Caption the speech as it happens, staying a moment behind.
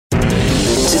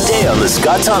Today on The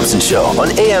Scott Thompson Show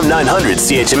on AM 900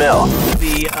 CHML.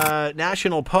 The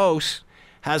National Post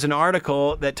has an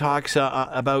article that talks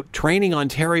about training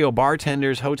Ontario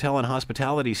bartenders, hotel and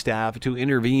hospitality staff to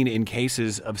intervene in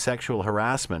cases of sexual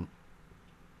harassment.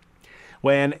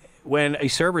 When a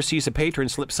server sees a patron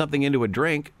slip something into a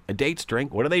date's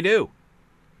drink, what do?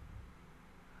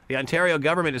 The Ontario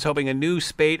government is hoping a new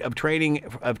spate of training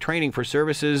for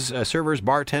servers,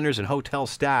 bartenders, and hotel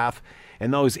staff,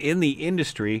 and those in the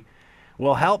industry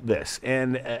will help this,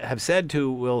 and have said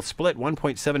will split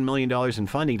 $1.7 million in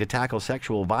funding to tackle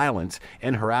sexual violence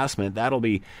and harassment. That'll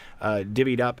be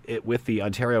divvied up with the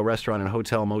Ontario Restaurant and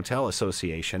Hotel Motel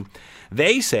Association.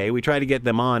 They say, we tried to get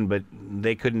them on, but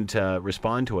they couldn't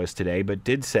respond to us today, but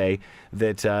did say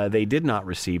that they did not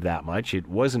receive that much. It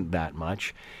wasn't that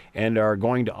much, and are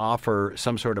going to offer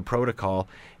some sort of protocol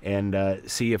and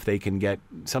see if they can get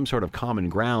some sort of common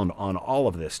ground on all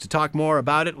of this. To talk more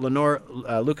about it, Lenore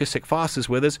Lukasic-Foss is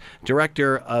with us,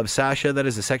 Director of SASHA, that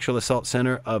is the Sexual Assault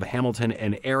Center of Hamilton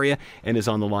and area, and is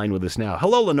on the line with us now.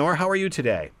 Hello, Lenore. How are you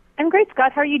today? I'm great,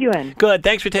 Scott. How are you doing? Good.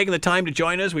 Thanks for taking the time to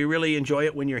join us. We really enjoy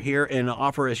it when you're here and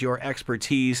offer us your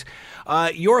expertise.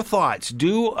 Your thoughts.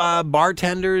 Do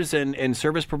bartenders and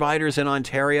service providers in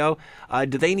Ontario,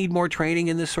 do they need more training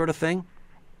in this sort of thing?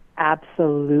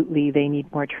 Absolutely, they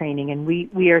need more training. And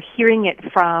we are hearing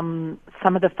it from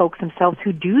some of the folks themselves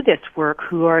who do this work,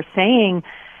 who are saying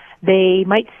they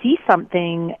might see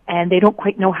something and they don't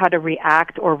quite know how to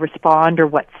react or respond or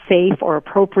what's safe or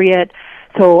appropriate.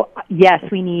 So, yes,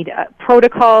 we need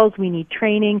protocols, we need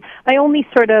training. My only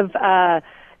sort of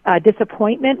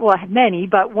disappointment, well, many,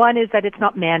 but one is that it's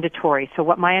not mandatory. So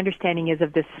what my understanding is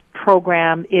of this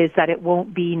program is that it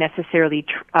won't be necessarily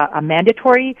a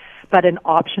mandatory, but an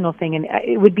optional thing. And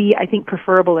it would be, I think,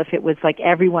 preferable if it was like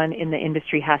everyone in the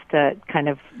industry has to kind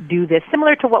of do this,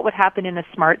 similar to what would happen in a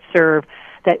Smart Serve,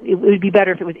 that it would be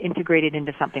better if it was integrated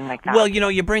into something like that. Well,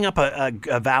 you bring up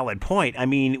a valid point. I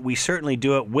mean, we certainly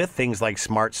do it with things like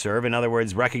Smart Serve. In other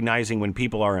words, recognizing when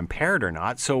people are impaired or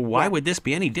not. So why would this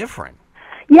be any different?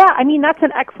 Yeah, I mean, that's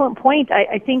an excellent point.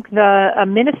 I think the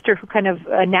minister who kind of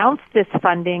announced this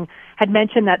funding had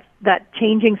mentioned that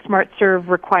changing Smart Serve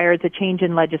requires a change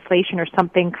in legislation or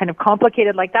something kind of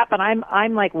complicated like that. But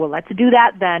I'm like, well, let's do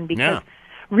that then, because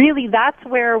really that's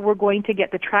where we're going to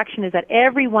get the traction, is that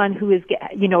everyone who is,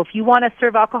 if you want to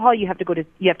serve alcohol, you have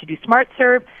to do Smart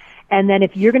Serve. And then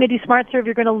if you're going to do Smart Serve,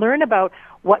 you're going to learn about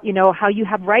how you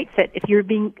have rights if you're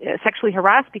being sexually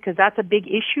harassed, because that's a big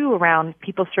issue around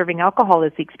people serving alcohol,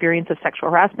 is the experience of sexual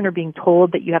harassment or being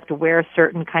told that you have to wear a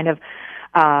certain kind of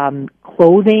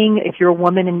clothing if you're a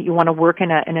woman and you want to work in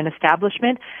an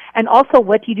establishment. And also,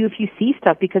 what do you do if you see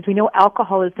stuff? Because we know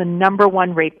alcohol is the number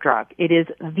one rape drug. It is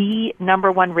the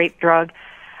number one rape drug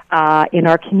in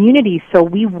our community. So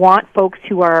we want folks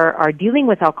who are dealing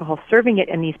with alcohol, serving it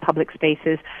in these public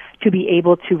spaces, to be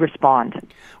able to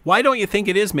respond. Why don't you think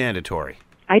it is mandatory?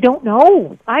 I don't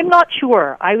know. I'm not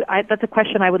sure. That's a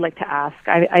question I would like to ask.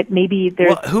 Maybe there's...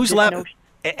 Well, who's left?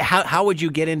 How would you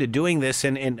get into doing this,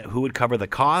 and who would cover the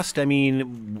cost? I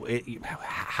mean,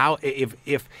 how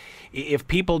if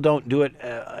people don't do it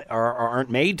or aren't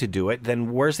made to do it,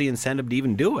 then where's the incentive to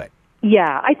even do it?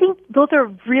 Yeah, I think those are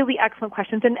really excellent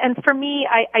questions. And for me,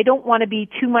 I don't want to be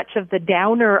too much of the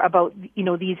downer about,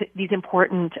 these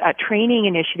important training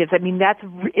initiatives. I mean,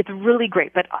 it's really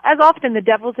great. But as often, the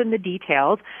devil's in the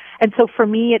details. And so for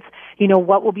me, it's,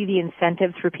 what will be the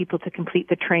incentives for people to complete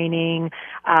the training?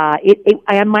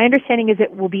 My understanding is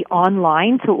it will be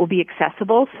online, so it will be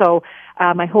accessible. So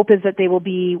my hope is that they will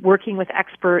be working with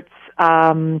experts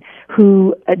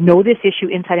who know this issue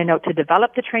inside and out to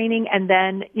develop the training. And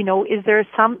then, is there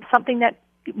something that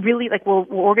really, like, will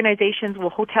organizations, will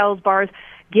hotels, bars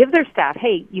give their staff,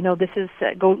 hey, this is,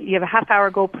 you have a half hour,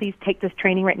 please take this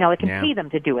training right now. They can pay them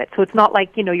to do it. So it's not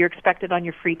like, you're expected on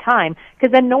your free time,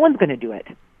 because then no one's going to do it.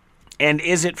 And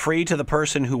is it free to the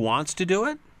person who wants to do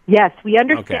it? Yes, we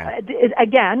understand. Okay.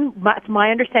 Again,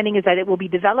 my understanding is that it will be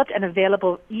developed and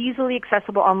available, easily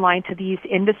accessible online to these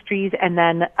industries, and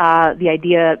then the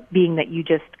idea being that you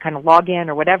just kind of log in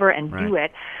or whatever and do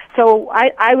it. So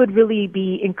I would really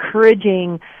be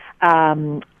encouraging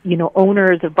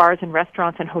owners of bars and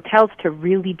restaurants and hotels to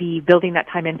really be building that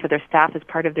time in for their staff as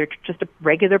part of just a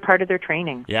regular part of their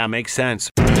training. Yeah, makes sense.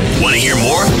 Want to hear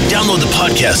more? Download the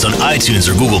podcast on iTunes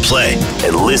or Google Play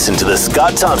and listen to The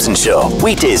Scott Thompson Show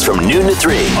weekdays from noon to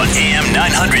 3 on AM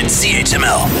 900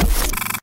 CHML.